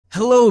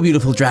Hello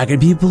beautiful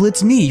dragon people,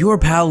 it's me, your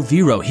pal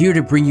Vero, here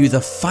to bring you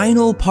the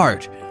final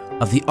part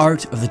of the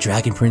Art of the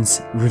Dragon Prince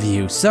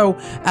review. So,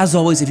 as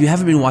always, if you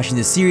haven't been watching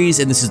this series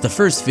and this is the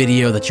first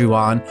video that you're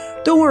on,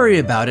 don't worry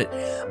about it.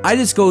 I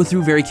just go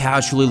through very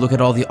casually, look at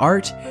all the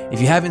art.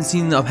 If you haven't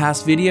seen the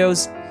past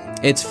videos,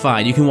 it's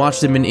fine. You can watch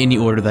them in any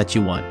order that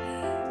you want.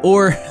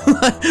 Or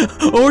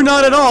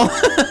not at all.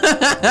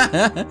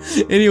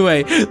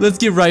 Anyway, let's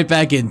get right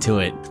back into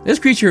it. This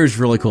creature is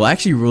really cool. I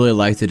actually really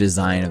like the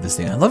design of this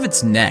thing. I love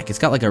its neck. It's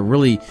got like a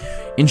really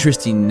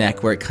interesting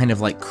neck where it kind of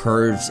like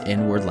curves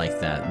inward like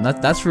that. And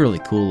that's really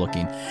cool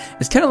looking.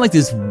 It's kind of like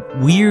this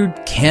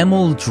weird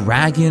camel,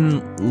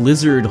 dragon,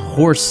 lizard,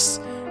 horse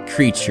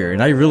creature,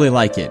 and I really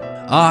like it.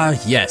 Ah,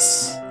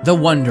 yes, the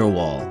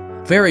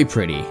Wonderwall. Very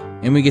pretty.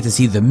 And we get to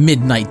see the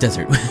Midnight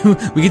Desert.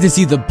 We get to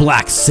see the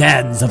black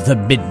sands of the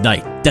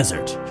Midnight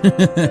Desert.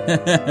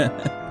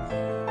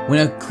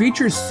 When a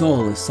creature's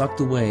soul is sucked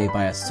away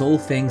by a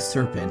soul-fanged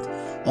serpent,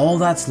 all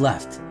that's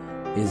left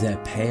is a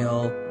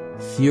pale,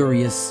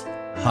 furious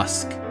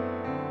husk.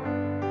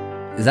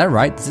 Is that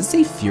right? Does it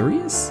say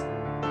furious?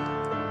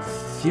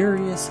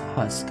 Furious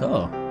husk.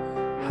 Oh.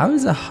 How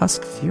is a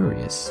husk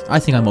furious? I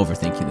think I'm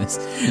overthinking this.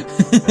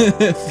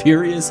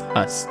 Furious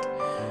husk.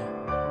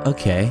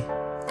 Okay.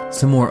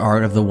 Some more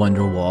art of the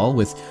Wonderwall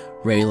with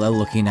Rayla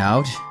looking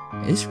out.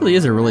 This really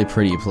is a really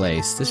pretty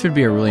place. This would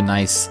be a really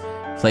nice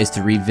place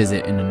to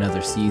revisit in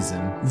another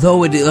season.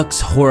 Though it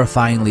looks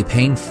horrifyingly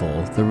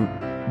painful,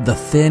 the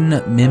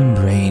thin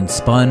membrane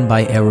spun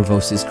by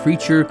Erebos'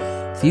 creature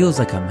feels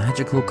like a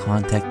magical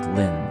contact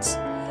lens.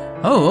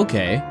 Oh,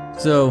 okay.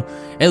 So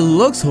it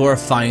looks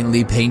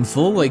horrifyingly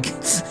painful. Like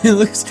it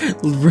looks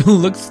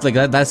like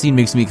that scene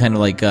makes me kind of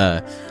like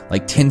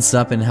tense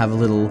up and have a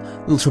little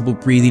trouble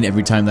breathing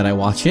every time that I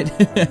watch it.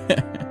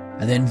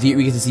 And then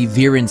we get to see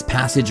Viren's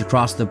passage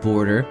across the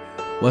border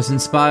was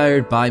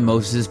inspired by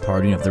Moses'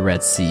 parting of the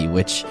Red Sea,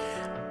 which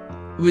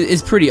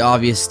is pretty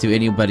obvious to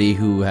anybody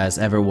who has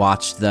ever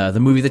watched the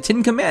movie The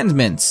Ten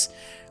Commandments,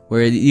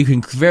 where you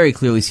can very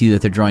clearly see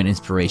that they're drawing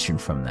inspiration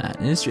from that.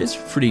 And it's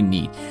pretty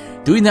neat.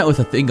 Doing that with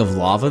a thing of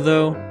lava,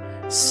 though,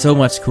 so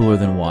much cooler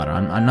than water.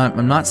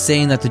 I'm not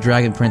saying that the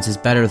Dragon Prince is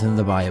better than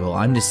the Bible.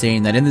 I'm just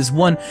saying that in this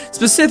one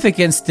specific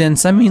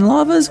instance, I mean,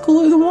 lava is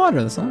cooler than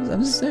water. That's all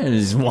I'm just saying.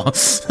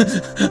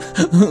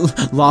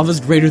 Lava's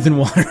greater than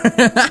water.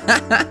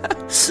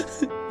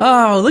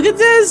 Oh, look at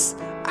this!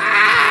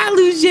 Ah,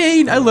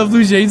 Lujain! I love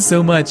Lujain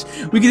so much.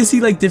 We get to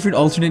see like different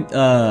alternate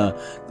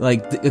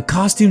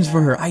costumes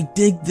for her. I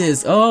dig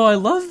this. Oh, I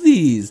love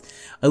these.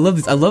 I love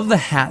this. I love the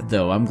hat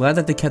though. I'm glad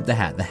that they kept the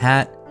hat. The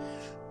hat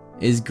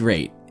is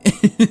great.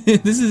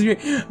 This is great.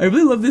 I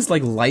really love this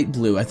like light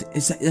blue. I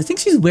think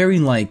she's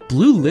wearing like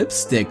blue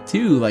lipstick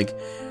too. Like,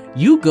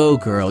 you go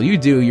girl, you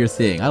do your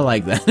thing. I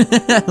like that.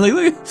 Like,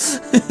 look.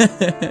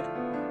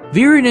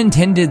 Viren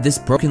intended this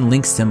broken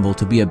link symbol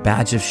to be a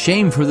badge of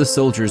shame for the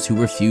soldiers who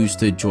refused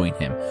to join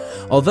him.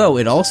 Although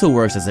it also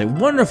works as a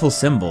wonderful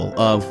symbol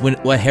of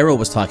what Harrow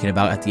was talking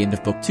about at the end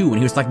of Book 2 when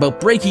he was talking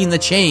about breaking the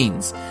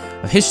chains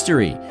of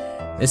history.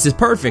 This is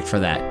perfect for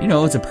that. You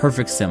know, it's a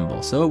perfect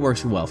symbol, so it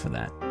works well for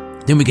that.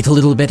 Then we get a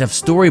little bit of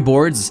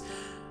storyboards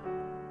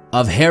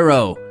of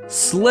Harrow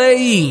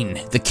slaying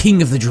the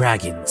King of the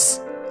Dragons.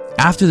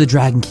 After the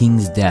Dragon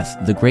King's death,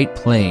 the Great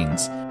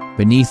Plains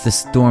beneath the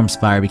Storm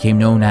Spire became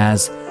known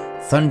as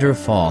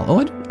Thunderfall.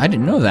 Oh, I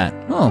didn't know that.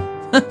 Oh.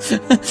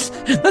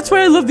 That's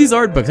why I love these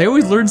art books. I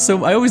always learn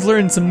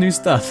some new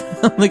stuff.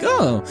 I'm like,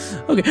 oh,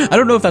 okay. I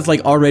don't know if that's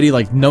like already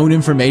like known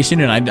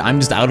information and I'm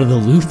just out of the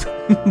loop.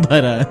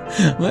 But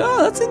well,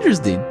 that's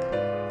interesting.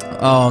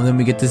 Oh, and then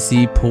we get to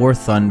see poor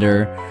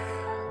Thunder.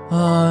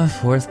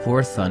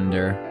 Poor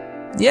Thunder.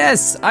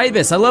 Yes,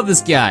 Ibis. I love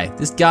this guy.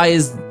 This guy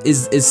is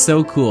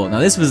so cool. Now,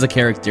 this was a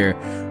character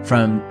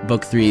from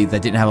Book 3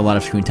 that didn't have a lot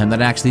of screen time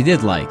that I actually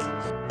did like.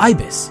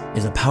 Ibis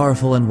is a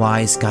powerful and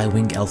wise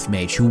sky-winged elf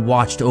mage who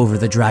watched over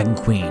the Dragon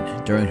Queen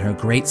during her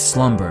great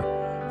slumber.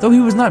 Though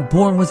he was not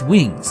born with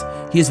wings,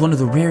 he is one of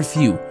the rare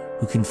few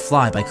who can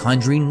fly by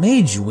conjuring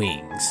mage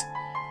wings.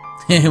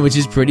 Which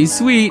is pretty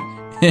sweet.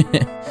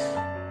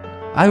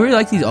 I really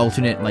like these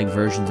alternate like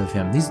versions of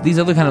him. These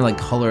other kind of like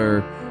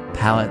color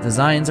palette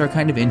designs are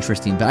kind of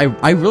interesting, but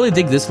I really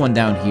dig this one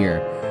down here,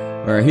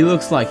 where he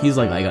looks like he's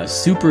like a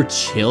super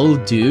chill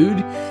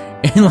dude.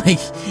 And like,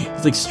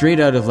 it's like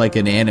straight out of like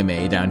an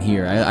anime down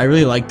here. I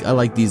really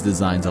like these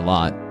designs a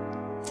lot.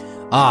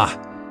 Ah,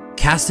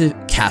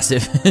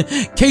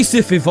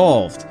 𝐀𝐧𝐝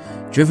evolved.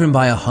 Driven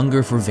by a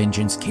hunger for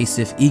vengeance,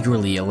 𝐀𝐧𝐝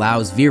eagerly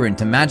allows Viren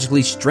to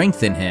magically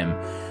strengthen him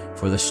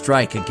for the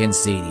strike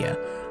against Xaydia.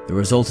 The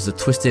result is a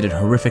twisted and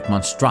horrific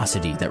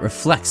monstrosity that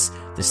reflects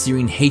the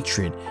searing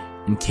hatred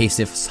in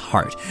𝐀𝐧𝐝's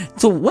heart.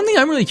 So one thing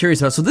I'm really curious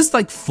about, so this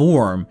like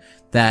form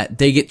that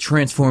they get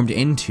transformed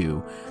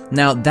into,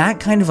 now that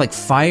kind of like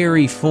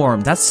fiery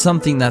form, that's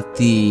something that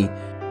the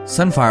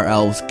Sunfire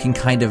Elves can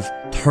kind of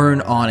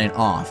turn on and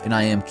off, and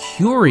I am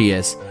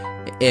curious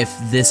if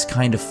this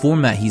kind of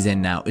format he's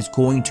in now is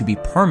going to be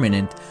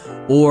permanent,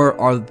 Or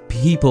are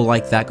people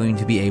like that going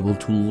to be able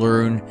to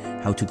learn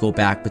how to go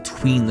back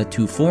between the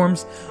two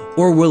forms?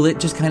 Or will it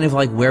just kind of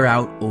like wear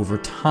out over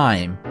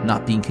time,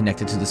 not being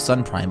connected to the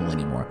Sun Primal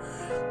anymore?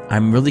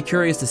 I'm really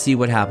curious to see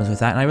what happens with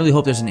that, and I really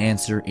hope there's an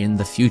answer in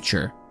the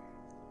future.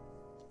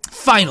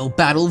 Final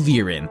battle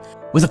Viren.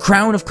 With a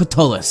crown of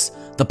Catullus,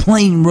 the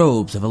plain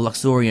robes of a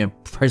Luxorian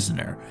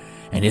prisoner,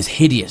 and his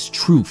hideous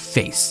true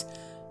face,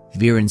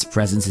 Viren's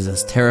presence is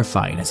as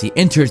terrifying as he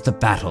enters the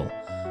battle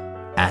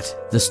at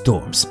the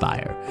Storm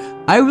Spire.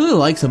 I really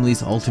like some of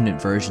these alternate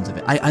versions of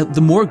it.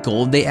 The more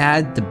gold they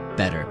add, the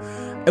better.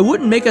 It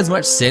wouldn't make as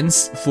much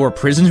sense for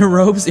prisoner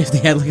robes if they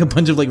had like a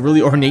bunch of like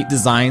really ornate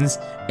designs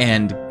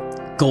and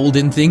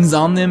golden things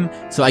on them,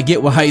 so I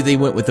get why they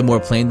went with the more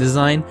plain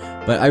design,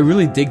 but I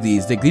really dig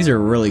these. These are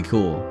really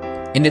cool.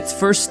 In its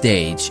first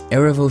stage,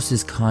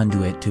 Erebos'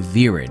 conduit to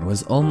Viren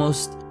was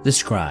almost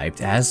described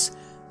as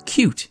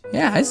cute.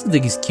 Yeah, I still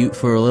think he's cute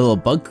for a little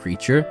bug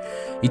creature.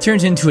 He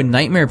turns into a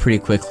nightmare pretty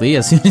quickly.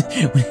 As soon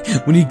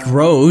as when he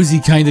grows, he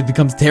kind of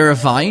becomes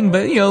terrifying,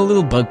 but you know, a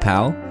little bug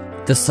pal.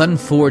 The Sun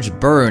Forge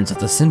burns at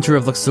the center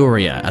of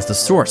Luxoria as the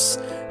source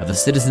of the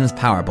citizens'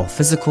 power, both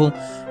physical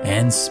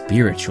and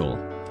spiritual.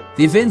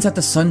 The events at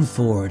the Sun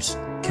Forge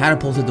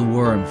catapulted the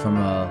worm from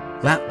a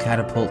lap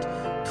catapult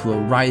to a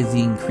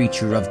writhing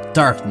creature of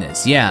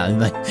darkness. Yeah,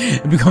 like,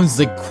 it becomes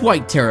like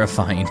quite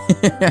terrifying.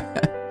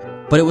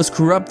 But it was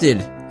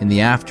corrupted in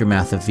the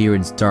aftermath of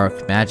Viren's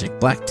dark magic.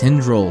 Black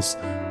tendrils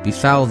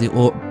befoul the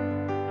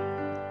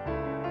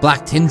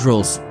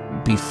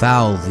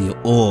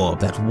orb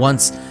that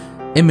once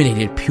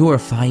emanated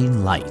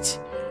purifying light.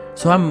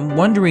 So I'm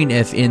wondering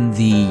if in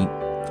the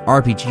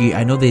RPG,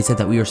 I know they said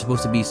that we were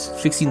supposed to be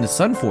fixing the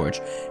Sun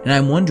Forge, and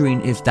I'm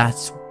wondering if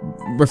that's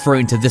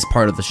referring to this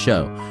part of the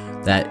show,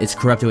 that it's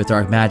corrupted with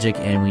dark magic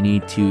and we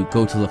need to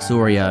go to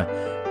Luxoria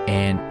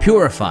and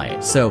purify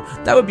it. So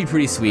that would be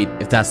pretty sweet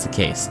if that's the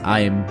case.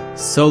 I am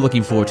so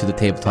looking forward to the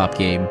tabletop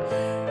game.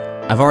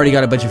 I've already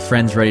got a bunch of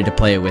friends ready to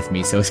play it with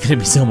me, so it's going to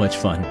be so much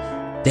fun.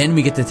 Then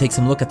we get to take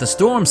some look at the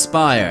Storm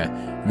Spire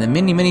and the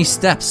many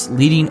steps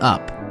leading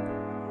up.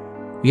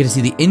 We get to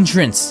see the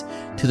entrance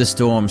to the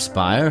Storm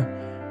Spire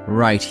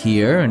right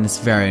here, and it's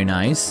very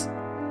nice.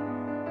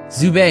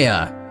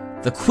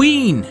 𝐀𝐧𝐝, the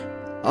queen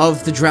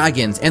of the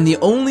dragons, and the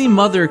only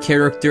mother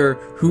character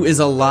who is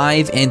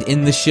alive and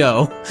in the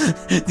show.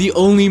 The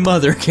only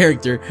mother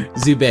character,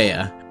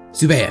 𝐀𝐧𝐝.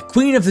 𝐀𝐧𝐝,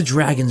 queen of the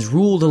dragons,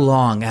 ruled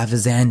along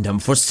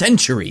𝑹𝒆𝒗𝒊𝒏𝒄𝒆 for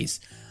centuries,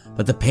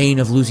 but the pain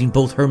of losing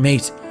both her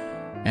mate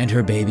and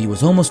her baby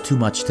was almost too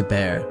much to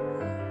bear,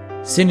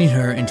 sending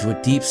her into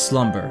a deep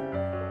slumber.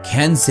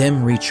 Can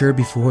Zem reach her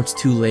before it's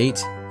too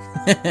late?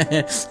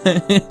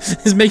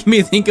 It's making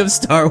me think of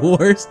Star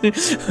Wars.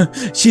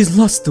 She's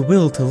lost the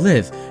will to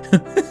live.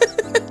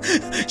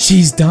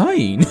 She's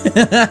dying.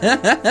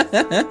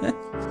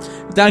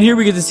 Down here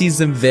we get to see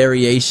some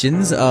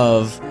variations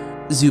of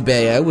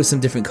𝐀𝐧𝐝 with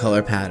some different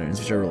color patterns,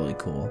 which are really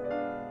cool.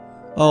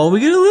 Oh, we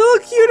get a little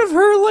cute of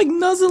her like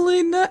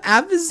nuzzling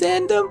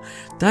𝑹𝒆𝒗𝒊𝒏.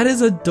 That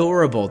is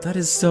adorable. That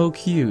is so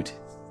cute.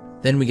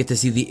 Then we get to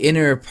see the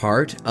inner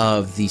part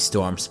of the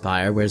Storm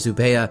Spire, where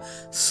𝐀𝐽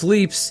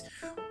sleeps,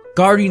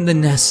 guarding the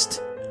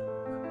nest,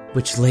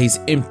 which lays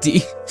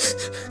empty.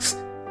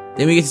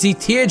 Then we get to see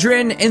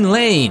Teodrin and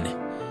Lane.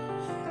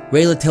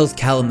 Rayla tells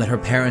Callum that her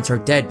parents are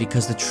dead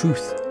because the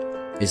truth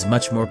is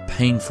much more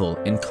painful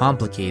and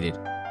complicated.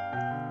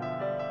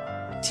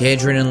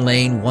 Teodrin and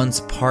Lane,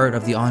 once part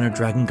of the Honored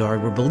Dragon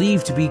Guard, were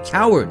believed to be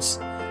cowards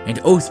and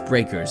oath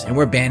breakers and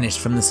were banished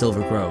from the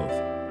Silver Grove.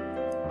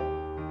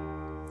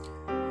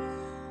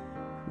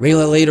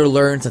 Rayla later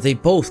learns that they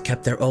both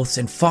kept their oaths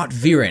and fought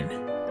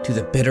Viren to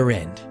the bitter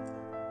end.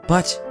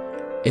 But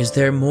is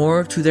there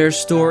more to their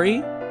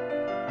story?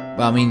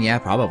 Well, I mean, yeah,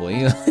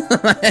 probably.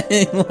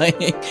 Like,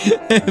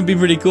 it'd be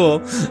pretty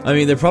cool. I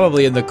mean, they're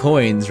probably in the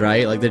coins,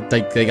 right? Like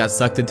they got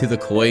sucked into the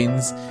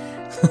coins.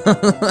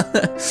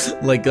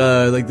 like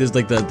there's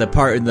like the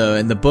part in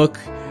the book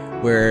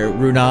where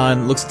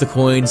Runan looks at the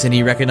coins and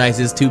he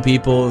recognizes two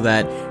people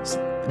that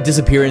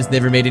disappearance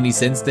never made any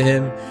sense to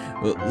him,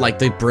 like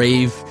the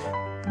brave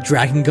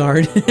Dragon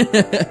Guard.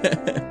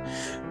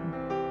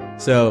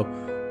 So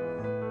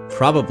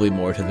probably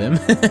more to them.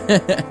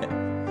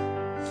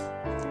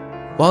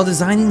 While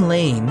designing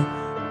Lane,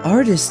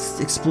 artists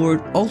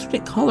explored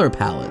alternate color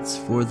palettes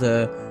for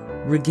the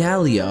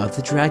regalia of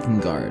the Dragon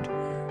Guard.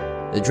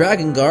 The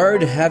Dragon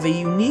Guard have a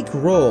unique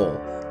role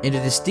and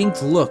a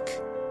distinct look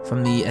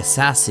from the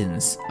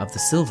assassins of the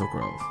Silver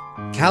Grove.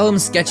 Callum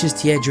sketches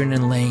Teodrin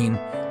and Lane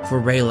for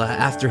Rayla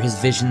after his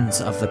visions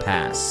of the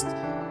past.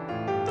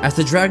 As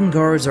the Dragon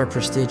Guards are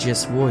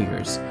prestigious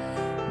warriors,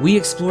 we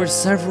explored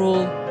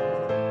several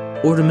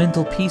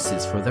ornamental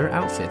pieces for their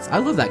outfits. I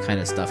love that kind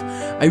of stuff.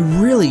 I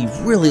really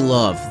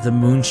love the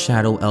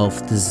Moonshadow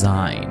Elf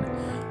design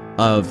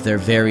of their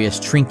various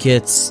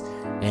trinkets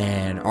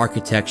and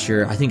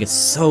architecture. I think it's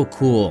so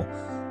cool.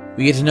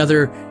 We get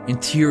another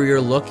interior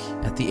look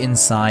at the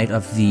inside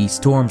of the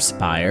Storm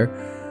Spire.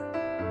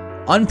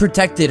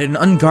 Unprotected and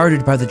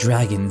unguarded by the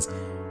dragons,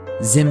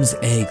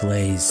 𝐀𝐧𝐝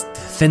lays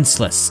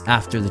defenseless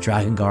after the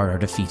Dragon Guard are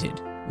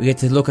defeated. We get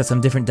to look at some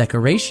different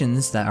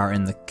decorations that are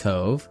in the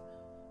cove,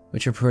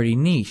 which are pretty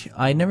neat.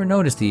 I never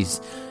noticed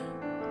these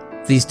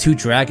two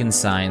dragon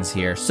signs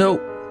here. So,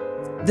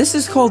 this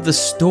is called the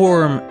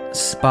Storm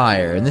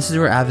Spire, and this is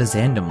where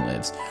𝑹𝒆𝒗𝒊𝒏𝒄𝒆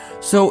lives.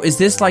 So, is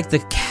this like the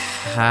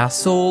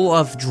Castle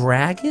of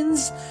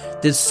Dragons?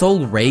 Did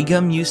Sol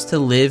Regum used to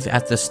live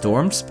at the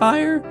Storm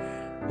Spire?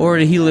 Or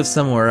did he live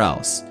somewhere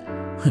else?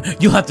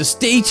 You'll have to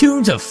stay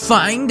tuned to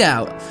find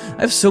out!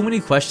 I have so many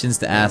questions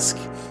to ask.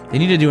 They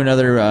need to do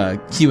another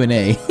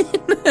Q&A.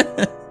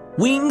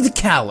 Winged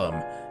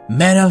Callum.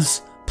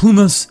 Manos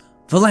Plumus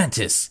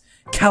Volantis.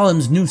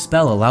 Callum's new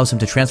spell allows him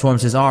to transform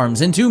his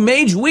arms into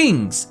mage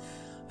wings!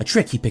 A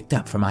trick he picked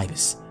up from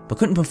Ibis, but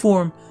couldn't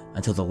perform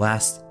until the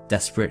last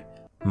desperate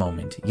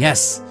moment.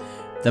 Yes!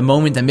 The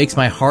moment that makes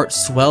my heart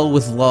swell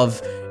with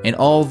love and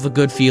all the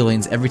good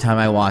feelings every time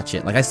I watch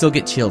it. Like, I still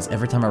get chills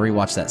every time I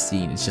rewatch that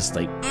scene. It's just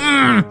like,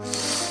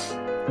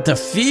 the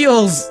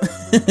feels!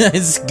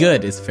 It's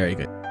good. It's very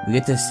good. We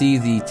get to see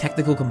the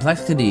technical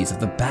complexities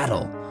of the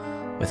battle,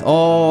 with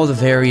all the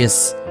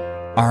various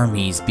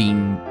armies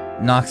being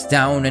knocked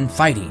down and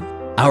fighting.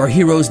 Our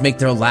heroes make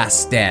their last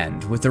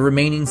stand, with the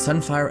remaining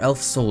Sunfire Elf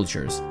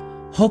soldiers.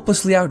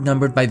 Hopelessly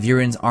outnumbered by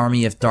Viren's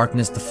army of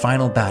darkness, the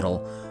final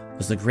battle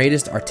was the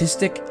greatest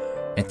artistic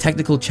and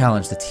technical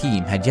challenge the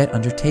team had yet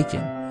undertaken,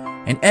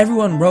 and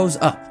everyone rose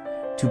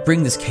up to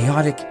bring this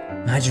chaotic,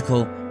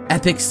 magical,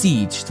 epic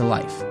siege to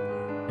life,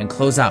 and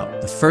close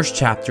out the first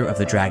chapter of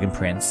the Dragon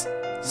Prince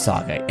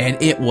saga.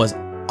 And it was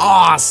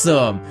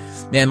awesome!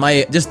 Man,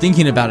 just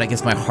thinking about it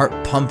gets my heart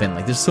pumping.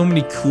 Like, there's so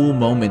many cool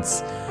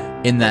moments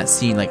in that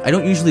scene. Like, I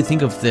don't usually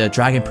think of the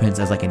Dragon Prince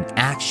as like an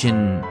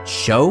action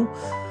show,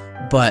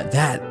 but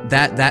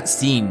that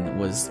scene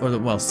was,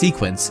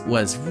 sequence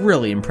was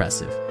really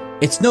impressive.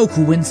 It's no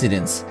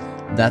coincidence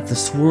that the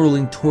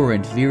swirling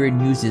torrent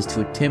Viren uses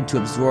to attempt to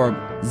absorb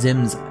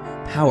Zim's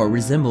power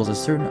resembles a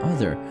certain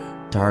other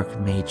dark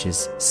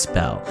mage's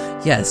spell.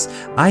 Yes,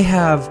 I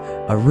have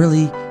a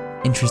really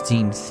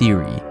interesting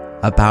theory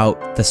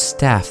about the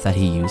staff that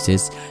he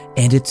uses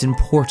and its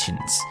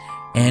importance,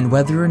 and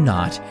whether or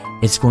not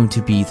it's going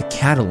to be the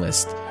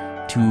catalyst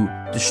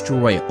to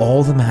destroy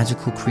all the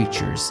magical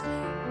creatures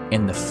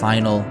in the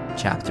final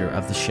chapter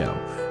of the show.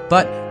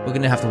 But we're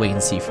gonna have to wait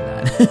and see for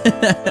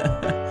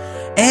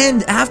that.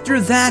 And after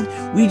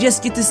that, we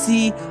just get to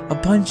see a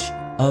bunch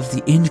of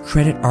the end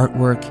credit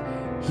artwork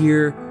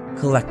here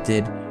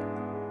collected,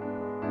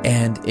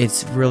 and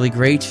it's really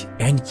great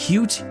and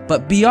cute.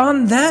 But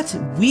beyond that,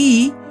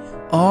 we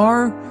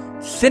are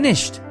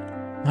finished.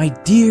 My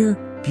dear,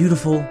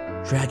 beautiful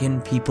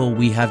dragon people,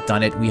 we have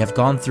done it. We have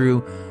gone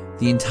through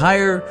the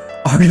entire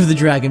Art of the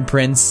Dragon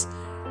Prince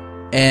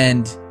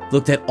and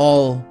looked at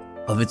all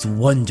of its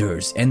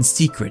wonders and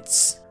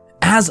secrets.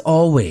 As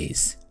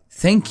always,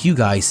 thank you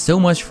guys so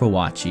much for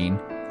watching.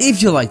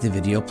 If you liked the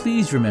video,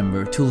 please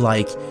remember to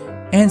like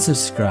and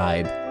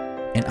subscribe,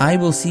 and I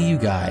will see you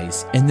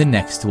guys in the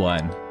next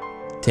one.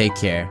 Take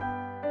care.